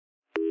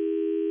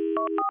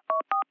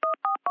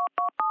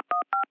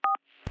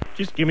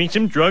Just give me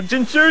some drugs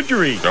and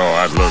surgery. Oh,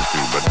 I'd love to,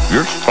 but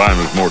your spine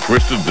is more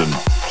twisted than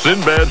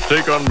Sinbad's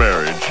take on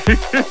marriage.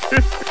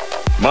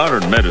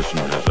 Modern medicine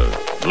has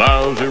a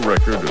lousy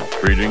record of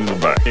treating the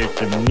back. There's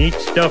some neat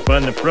stuff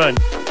on the front.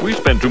 We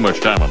spend too much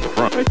time on the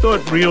front. I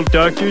thought real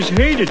doctors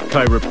hated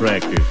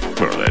chiropractors.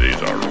 Well, that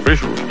is our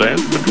official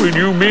stance. Between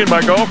you, me, and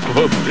my golf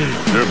club,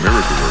 they're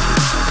miracle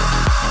workers.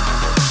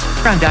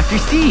 I'm Dr.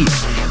 Steve.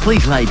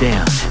 Please lie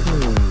down.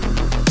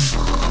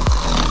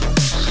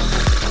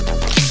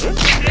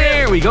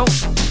 There we go.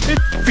 It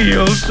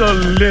feels a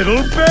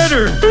little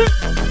better.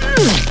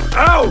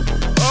 Ow!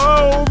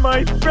 Oh,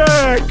 my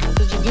back!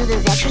 Did you do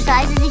those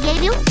exercises he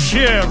gave you?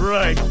 Yeah,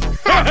 right.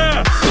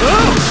 Dad,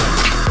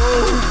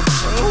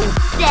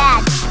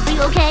 are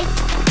you okay?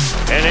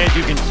 And as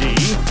you can see,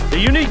 the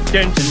unique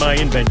dents in my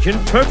invention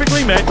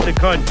perfectly match the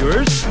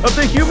contours of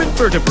the human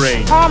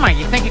vertebrae. Homer,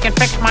 you think you can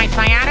fix my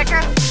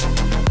sciatica?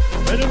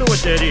 I don't know what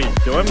that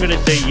is, so I'm gonna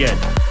say yes.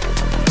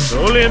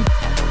 Go limp.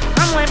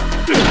 I'm limp.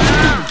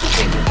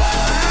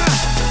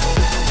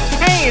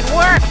 Hey, it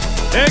worked!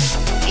 Next.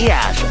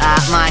 Yes,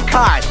 my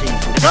car seems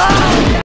to...